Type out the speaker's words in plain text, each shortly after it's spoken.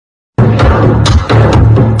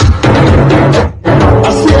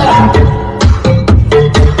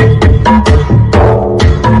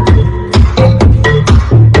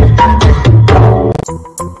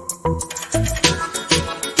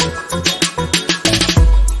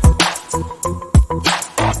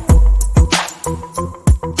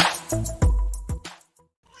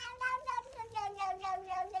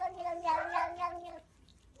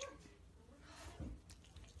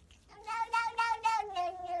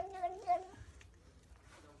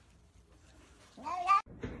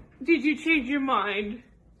Did you change your mind?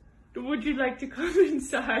 Would you like to come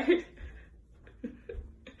inside?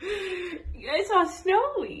 It's all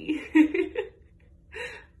snowy.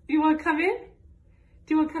 You want to come in?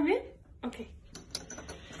 Do you want to come in? Okay.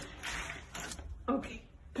 Okay,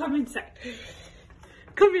 come inside.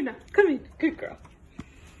 Come in now, come in. Good girl.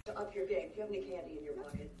 To up your game, do you have any candy in your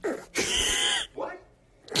pocket? What?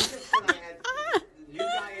 I just said I had new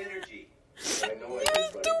guy energy. I know I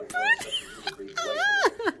did, but I forgot something.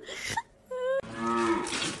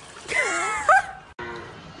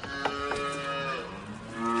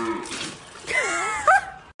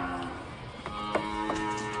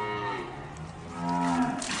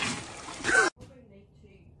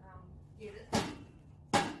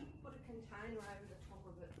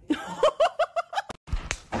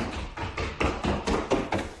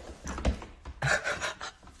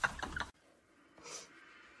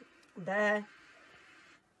 Bye.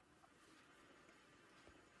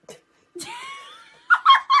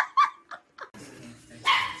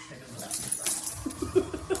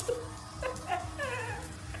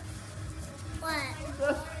 What?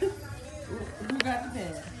 Who got the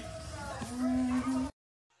bed?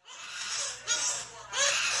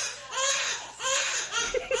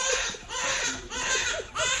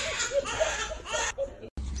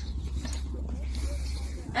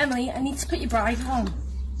 Emily, I need to put your bride on.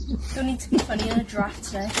 Don't need to be funny in a draft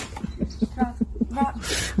today.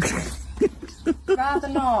 Rather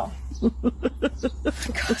not.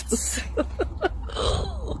 For God's sake.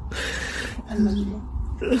 I love you.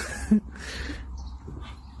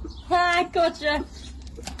 Hi, gotcha.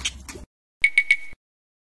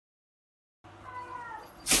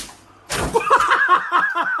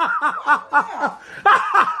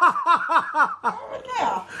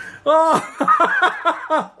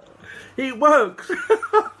 Oh, it works.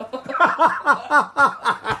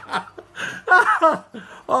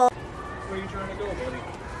 Oh. Where are you trying to go, buddy?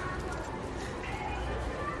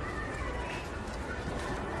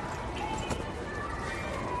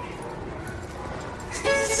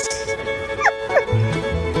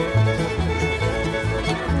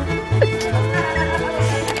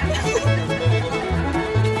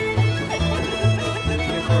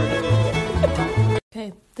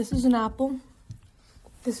 Okay, this is an apple.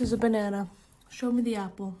 This is a banana. Show me the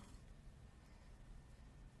apple.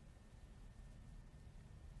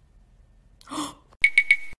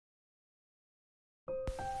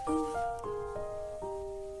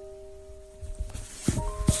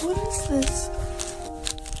 What is this?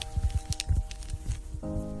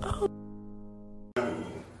 Oh.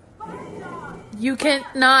 You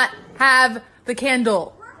cannot have the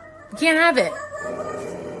candle. You can't have it.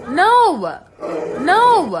 No!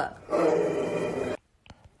 No!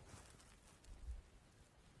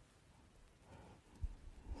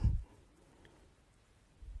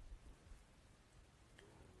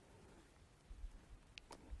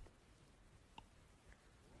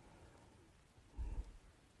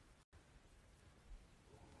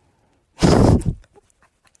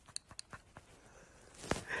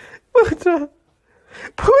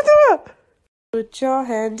 Put your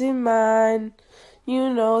hand in mine. You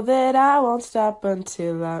know that I won't stop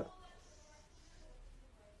until I...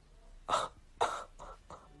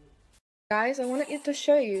 Guys, I wanted to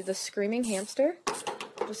show you the screaming hamster.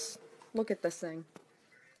 Just look at this thing.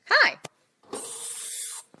 Hi!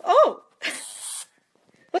 Oh!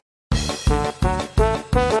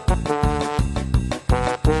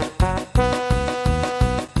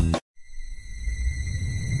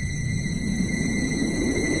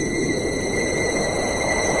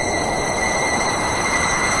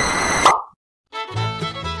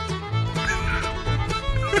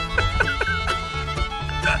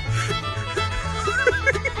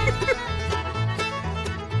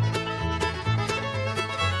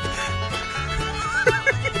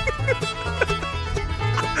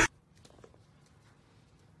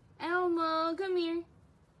 Elmo, come here.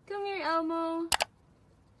 Come here, Elmo.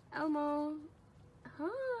 Elmo.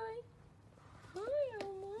 Hi. Hi,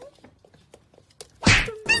 Elmo.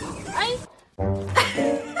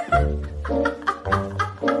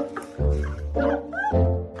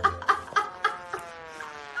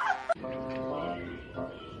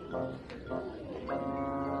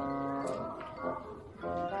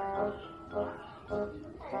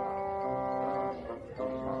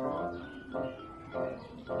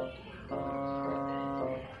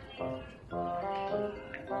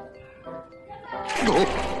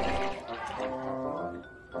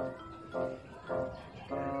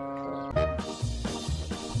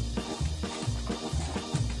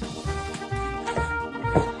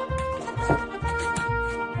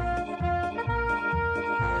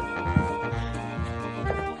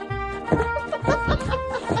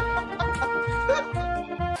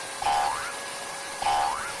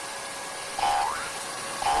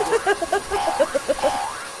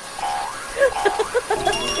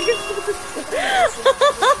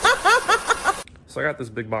 So I got this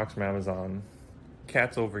big box from Amazon.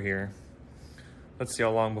 Cat's over here. Let's see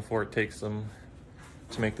how long before it takes them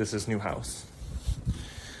to make this his new house.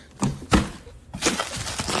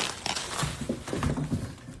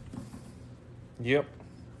 Yep.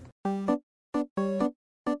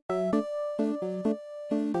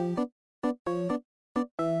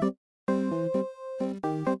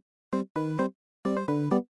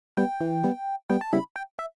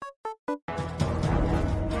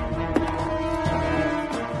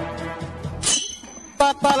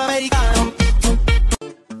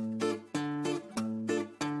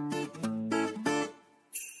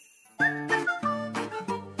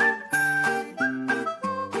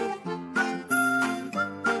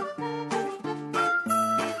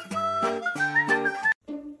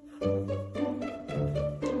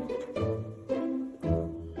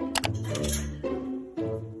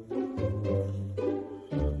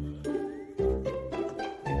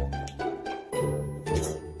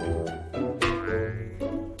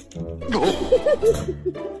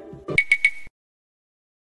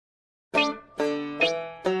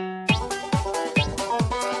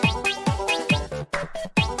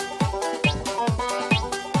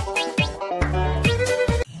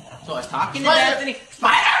 So I was talking to Bethany.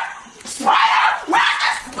 Spider! Spider! Where's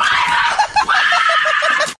the spider?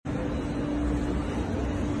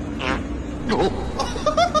 Nope.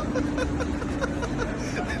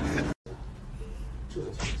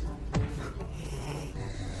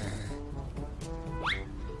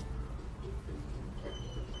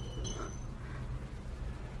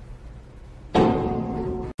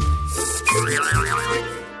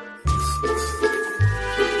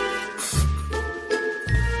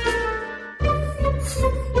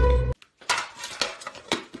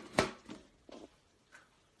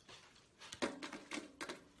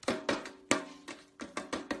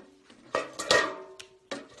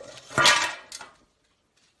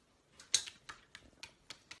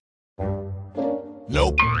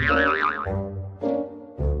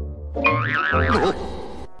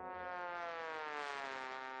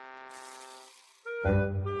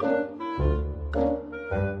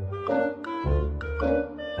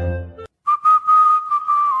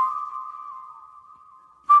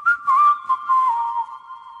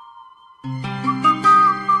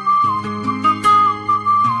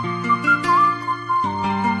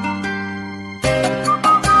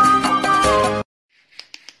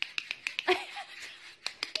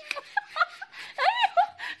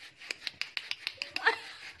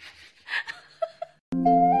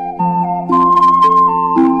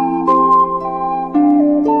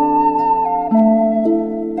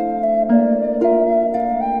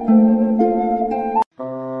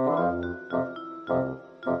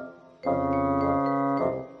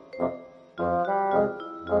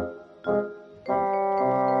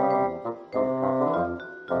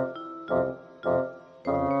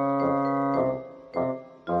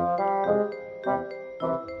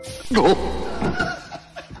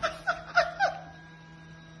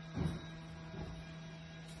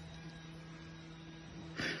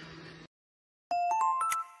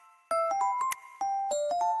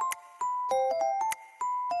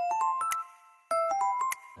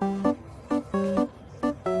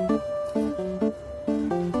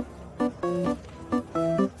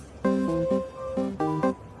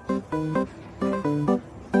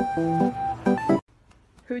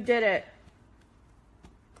 Who did it?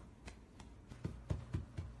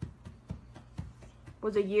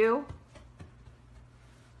 Was it you?